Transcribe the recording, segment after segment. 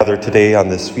Gathered today on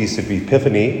this Feast of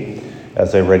Epiphany.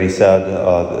 As I already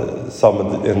said,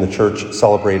 some in the church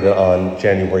celebrated on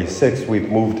January 6th. We've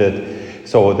moved it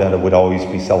so that it would always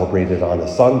be celebrated on a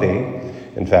Sunday.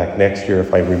 In fact, next year,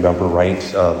 if I remember right,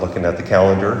 looking at the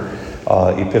calendar,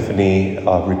 Epiphany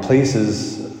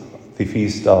replaces the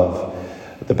Feast of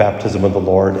the Baptism of the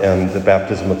Lord, and the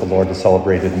Baptism of the Lord is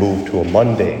celebrated, moved to a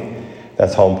Monday.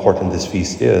 That's how important this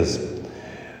feast is.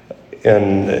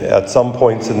 And at some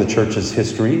points in the church's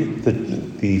history,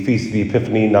 the Feast of the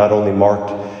Epiphany not only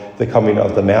marked the coming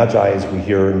of the Magi, as we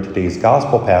hear in today's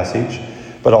gospel passage,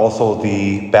 but also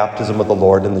the baptism of the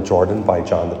Lord in the Jordan by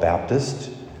John the Baptist,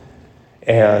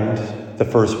 and the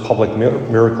first public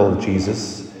miracle of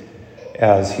Jesus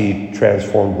as he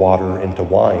transformed water into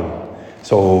wine.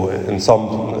 So in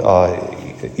some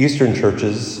Eastern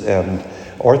churches and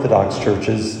Orthodox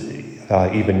churches,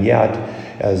 even yet,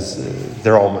 as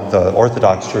the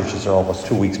Orthodox churches are almost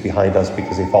 2 weeks behind us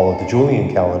because they follow the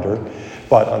Julian calendar.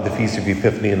 But on the Feast of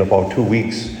Epiphany in about 2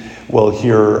 weeks, we'll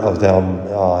hear of them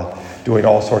doing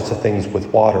all sorts of things with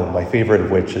water. My favorite of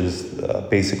which is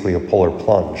basically a polar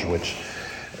plunge, which,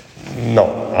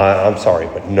 I'm sorry,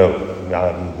 but no,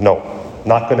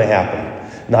 not going to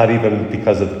happen. Not even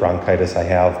because of the bronchitis I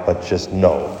have, but just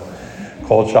no.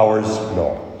 Cold showers,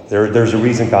 no. There's a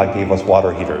reason God gave us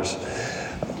water heaters.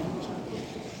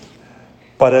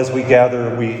 But as we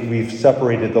gather, we've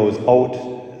separated those out,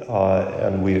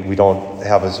 and we don't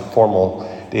have a formal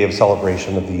day of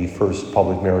celebration of the first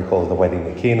public miracle of the wedding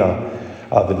at Cana.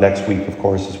 The next week, of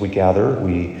course, as we gather,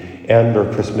 we end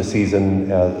our Christmas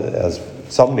season as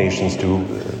some nations do.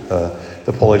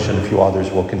 The Polish and a few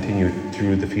others will continue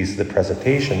through the Feast of the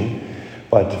Presentation,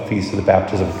 but the Feast of the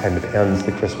Baptism kind of ends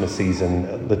the Christmas season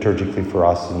liturgically for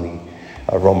us in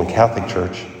the Roman Catholic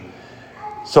Church.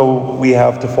 So we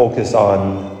have to focus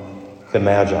on the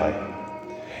Magi.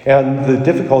 And the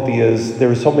difficulty is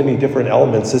there are so many different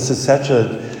elements. This is such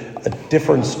a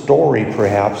different story,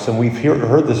 perhaps, and we've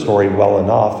heard the story well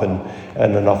enough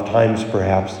and enough times,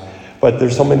 perhaps. But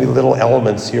there's so many little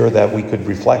elements here that we could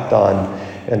reflect on.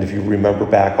 And if you remember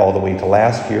back all the way to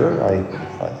last year,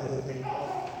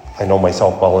 I know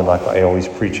myself well enough, I always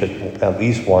preach it at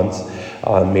least once,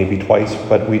 maybe twice,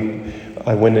 but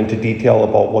I went into detail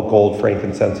about what gold,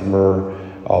 frankincense, and myrrh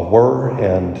were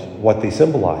and what they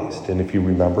symbolized. And if you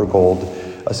remember, gold,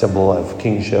 a symbol of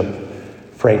kingship,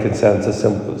 frankincense, a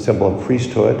symbol of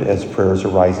priesthood as prayers are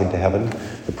rising to heaven.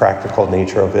 The practical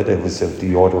nature of it was a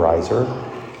deodorizer.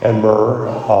 And myrrh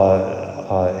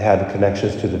had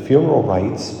connections to the funeral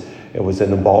rites. It was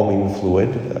an embalming fluid,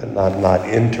 not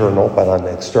internal, but on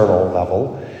an external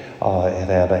level. It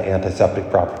had an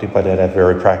antiseptic property, but it had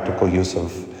very practical use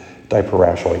of diaper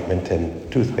rash ointment and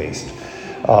toothpaste.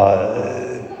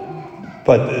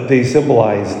 But they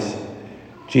symbolized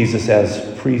Jesus as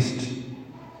priest,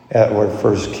 or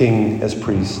first king as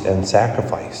priest and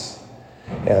sacrifice.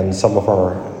 And some of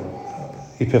our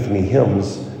Epiphany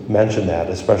hymns mention that,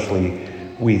 especially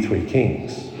We Three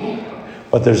Kings.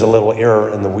 But there's a little error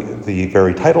in the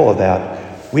very title of that.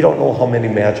 We don't know how many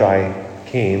Magi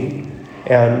came,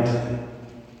 and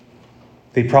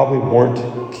they probably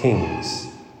weren't kings.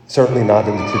 Certainly not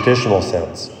in the traditional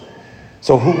sense.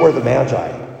 So who were the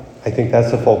Magi? I think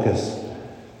that's the focus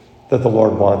that the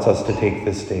Lord wants us to take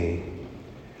this day.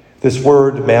 This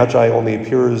word, Magi, only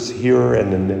appears here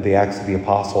and in the Acts of the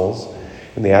Apostles.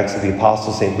 In the Acts of the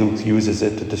Apostles, St. Luke uses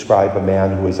it to describe a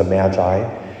man who is a Magi,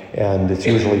 and it's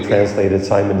usually translated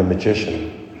Simon the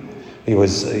Magician. He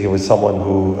was someone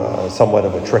who, somewhat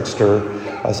of a trickster,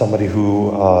 somebody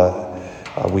who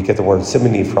we get the word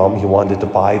simony from. He wanted to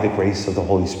buy the grace of the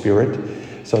Holy Spirit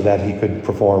so that he could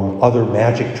perform other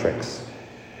magic tricks.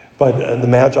 But the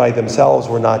Magi themselves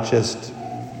were not just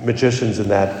magicians in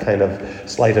that kind of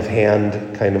sleight of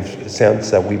hand kind of sense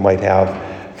that we might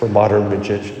have for modern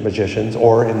magicians,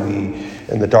 or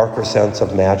in the darker sense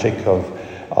of magic,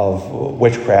 of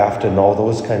witchcraft and all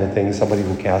those kind of things, somebody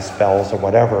who casts spells or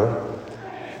whatever.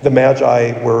 The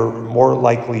Magi were more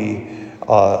likely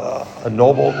a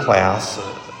noble class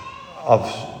of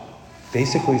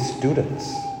basically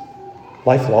students,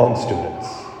 lifelong students.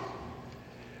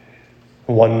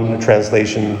 One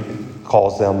translation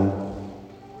calls them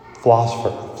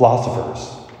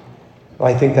philosophers.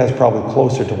 I think that's probably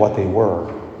closer to what they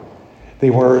were. They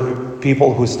were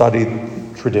people who studied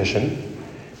tradition,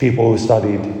 people who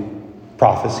studied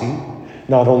prophecy,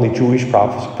 not only Jewish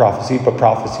prophecy, but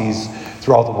prophecies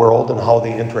throughout the world and how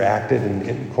they interacted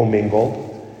and commingled.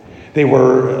 They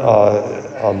were,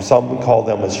 some call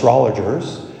them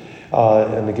astrologers,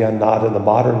 and again, not in the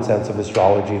modern sense of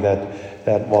astrology that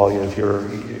well, if you're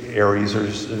Aries or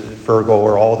Virgo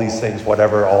or all these things,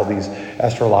 whatever all these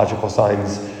astrological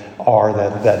signs are,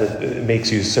 that it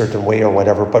makes you a certain way or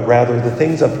whatever, but rather the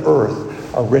things of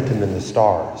earth are written in the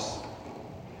stars.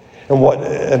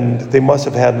 And they must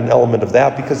have had an element of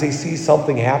that because they see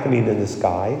something happening in the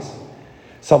skies,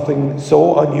 something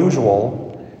so unusual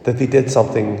that they did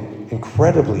something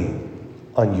incredibly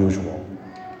unusual.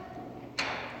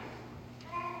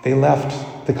 They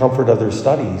left the comfort of their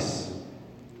studies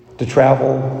to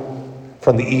travel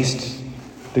from the east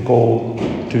to go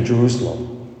to Jerusalem.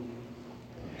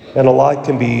 And a lot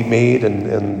can be made,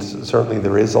 and certainly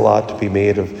there is a lot to be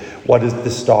made of what is the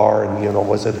star, and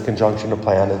was it a conjunction of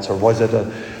planets, or was it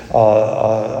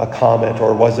a comet,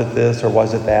 or was it this, or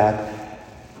was it that?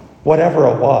 Whatever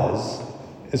it was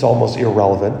is almost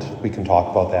irrelevant. We can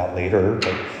talk about that later,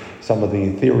 but some of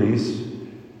the theories.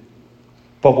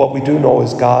 But what we do know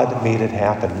is God made it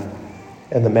happen,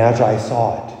 and the Magi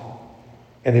saw it,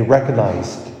 and they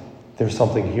recognized there's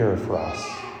something here for us.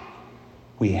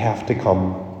 We have to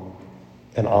come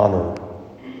and honor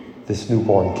this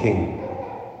newborn king.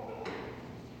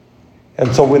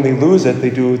 And so when they lose it, they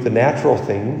do the natural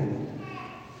thing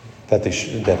that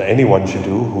anyone should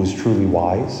do who is truly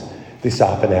wise. They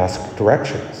stop and ask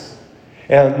directions.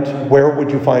 And where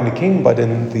would you find a king but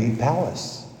in the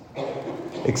palace?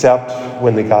 Except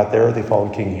when they got there, they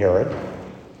found King Herod.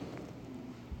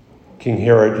 King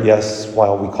Herod, yes,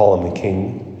 while we call him a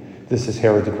king, this is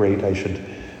Herod the Great. I should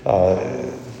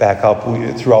back up.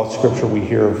 Throughout Scripture, we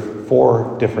hear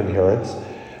 4 different Herods.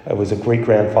 It was a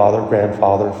great-grandfather,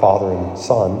 grandfather, father, and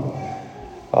son.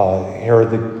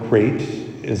 Herod the Great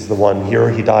is the one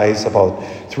here. He dies about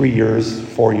 4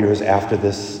 years after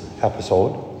this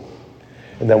episode.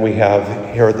 And then we have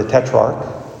Herod the Tetrarch,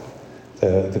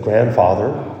 the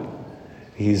grandfather.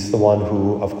 He's the one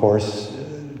who, of course,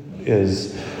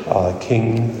 is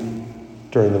king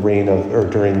during the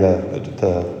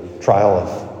trial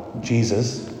of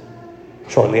Jesus.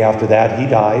 Shortly after that, he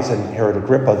dies, and Herod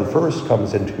Agrippa I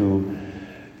comes into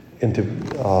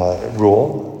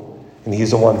rule, and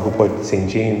he's the one who put St.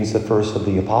 James, the first of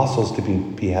the apostles, to be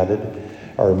beheaded,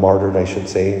 or martyred, I should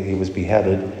say. He was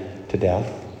beheaded to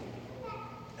death.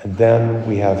 And then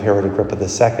we have Herod Agrippa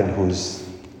II, who's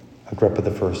Agrippa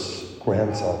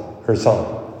I's son,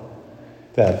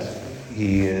 that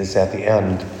he is at the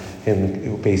end, and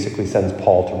who basically sends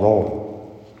Paul to Rome.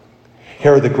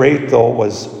 Herod the Great, though,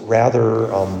 was rather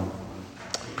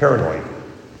paranoid.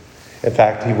 In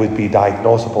fact, he would be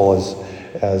diagnosable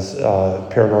as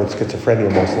paranoid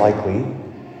schizophrenia, most likely.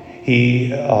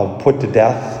 He put to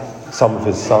death some of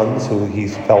his sons who he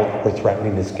felt were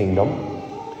threatening his kingdom.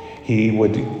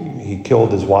 He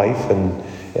killed his wife,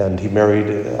 and he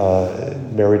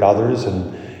married others,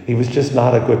 and he was just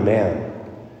not a good man.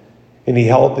 And he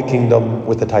held the kingdom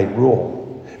with a tight rule.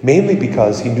 Mainly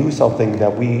because he knew something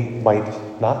that we might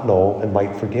not know and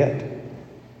might forget.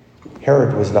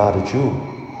 Herod was not a Jew.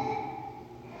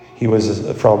 He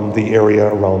was from the area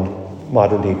around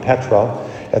modern-day Petra.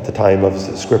 At the time of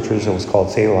the scriptures, it was called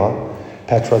Selah.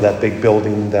 Petra, that big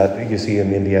building that you see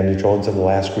in Indiana Jones and the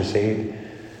Last Crusade,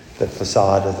 the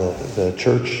facade of the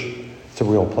church. It's a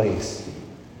real place,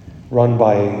 run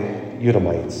by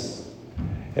Edomites.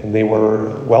 And they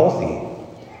were wealthy.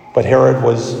 But Herod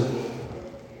was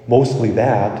mostly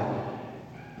that,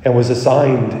 and was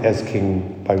assigned as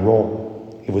king by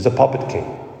Rome. He was a puppet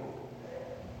king.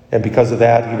 And because of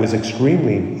that, he was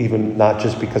extremely, even not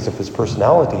just because of his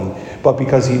personality, but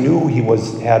because he knew he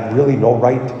had really no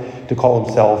right to call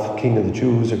himself king of the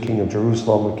Jews or king of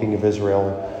Jerusalem or king of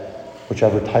Israel,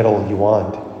 whichever title you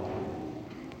want.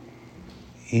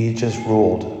 He just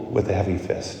ruled with a heavy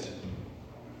fist.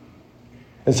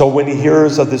 And so when he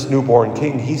hears of this newborn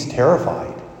king, he's terrified.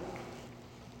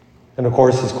 And of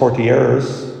course, his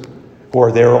courtiers, who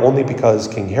are there only because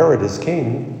King Herod is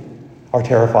king, are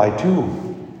terrified too.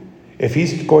 If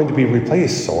he's going to be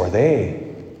replaced, so are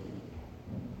they.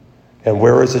 And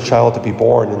where is the child to be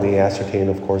born? And they ascertain,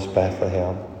 of course,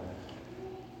 Bethlehem.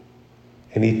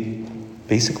 And he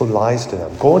basically lies to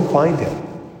them. Go and find him.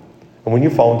 And when you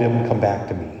found him, come back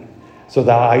to me, so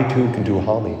that I too can do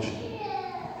homage.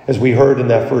 As we heard in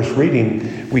that first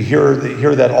reading, we hear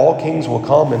that all kings will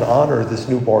come and honor this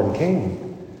newborn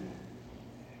king.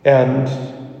 And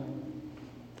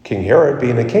King Herod,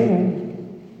 being a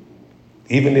king,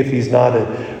 even if he's not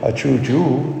a true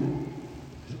Jew,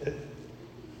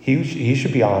 he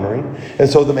should be honoring. And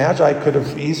so the Magi could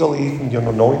have easily,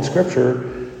 knowing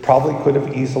Scripture, probably could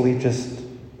have easily just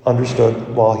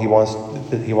understood, well, he wants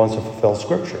to fulfill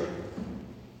Scripture.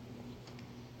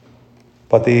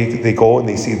 But they go and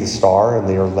they see the star and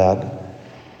they are led.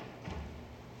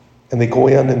 And they go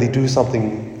in and they do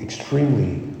something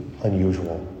extremely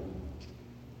unusual.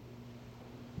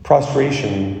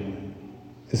 Prostration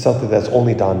is something that's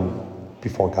only done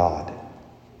before God.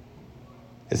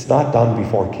 It's not done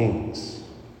before kings.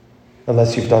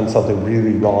 Unless you've done something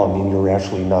really wrong and you're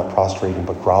actually not prostrating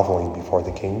but groveling before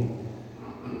the king.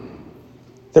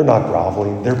 They're not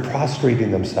groveling, they're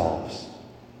prostrating themselves.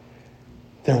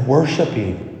 They're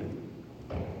worshiping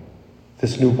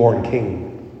this newborn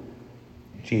king,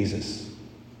 Jesus.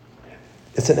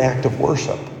 It's an act of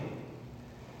worship.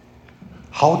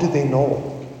 How do they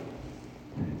know?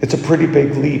 It's a pretty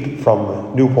big leap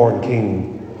from newborn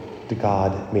king to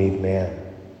God made man.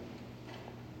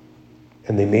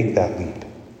 And they make that leap.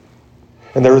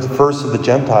 And they're the first of the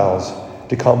Gentiles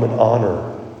to come and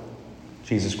honor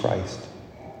Jesus Christ.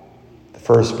 The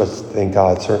first, but thank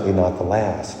God, certainly not the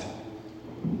last.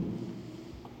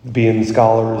 Being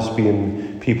scholars,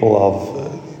 being people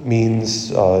of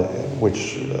means,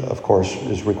 which of course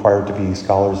is required to be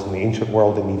scholars in the ancient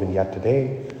world and even yet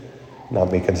today.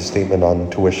 Not making a statement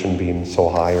on tuition being so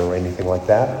high or anything like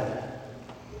that.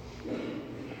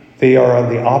 They are on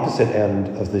the opposite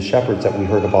end of the shepherds that we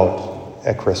heard about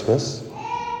at Christmas.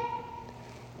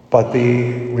 But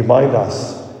they remind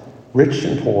us, rich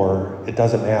and poor, it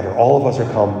doesn't matter. All of us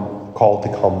are called to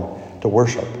come to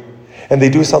worship. And they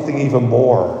do something even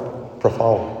more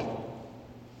profound.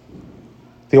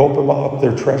 They open up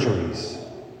their treasuries.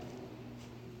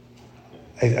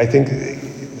 I think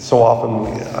so often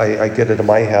I get it in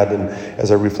my head, and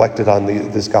as I reflected on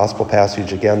this gospel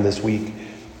passage again this week,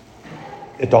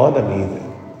 it dawned on me that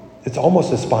it's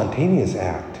almost a spontaneous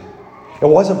act. It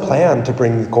wasn't planned to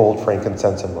bring gold,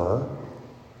 frankincense, and myrrh.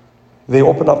 They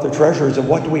open up their treasures, and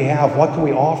what do we have? What can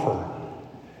we offer?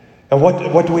 And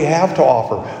what do we have to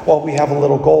offer? Well, we have a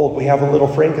little gold, we have a little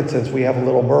frankincense, we have a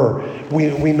little myrrh.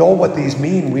 We know what these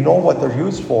mean, we know what they're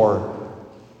used for.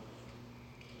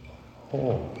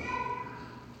 Oh.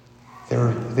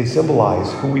 They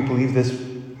symbolize who we believe this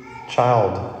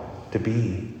child to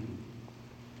be.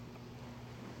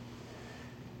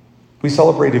 We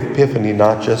celebrate Epiphany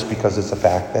not just because it's a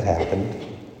fact that happened,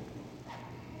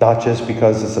 not just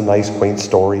because it's a nice, quaint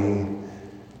story,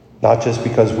 not just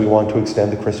because we want to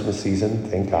extend the Christmas season,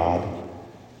 thank God,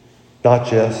 not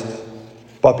just,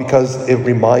 but because it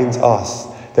reminds us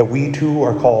that we too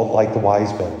are called like the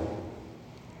wise men.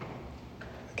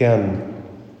 Again,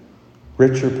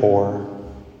 rich or poor,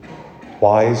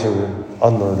 wise or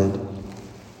unlearned,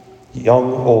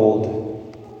 young,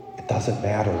 old, it doesn't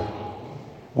matter.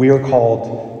 We are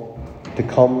called to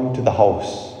come to the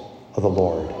house of the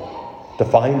Lord, to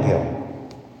find him,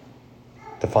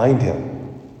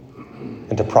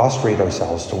 and to prostrate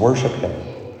ourselves, to worship him.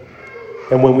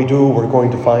 And when we do, we're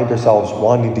going to find ourselves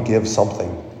wanting to give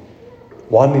something,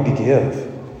 wanting to give.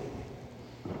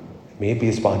 It may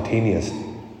be spontaneous.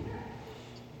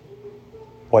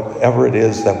 Whatever it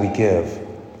is that we give,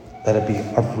 let it be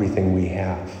everything we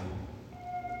have.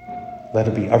 Let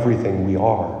it be everything we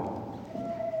are.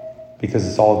 Because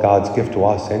it's all God's gift to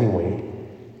us anyway.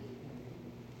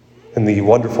 And the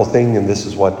wonderful thing, and this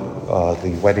is what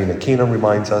the wedding at Cana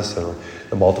reminds us, or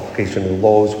the multiplication of the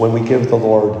loaves, when we give the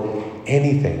Lord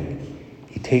anything,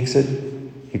 he takes it,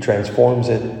 he transforms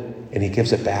it, and he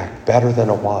gives it back better than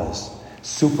it was.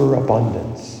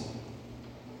 Superabundance.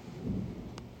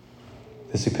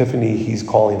 This Epiphany, he's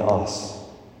calling us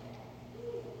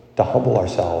to humble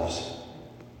ourselves,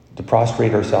 to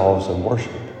prostrate ourselves and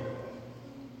worship.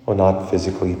 Well, not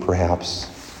physically, perhaps,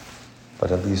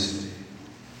 but at least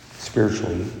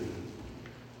spiritually,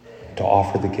 to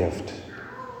offer the gift,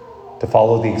 to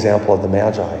follow the example of the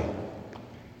Magi,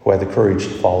 who had the courage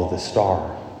to follow the star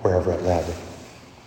wherever it led.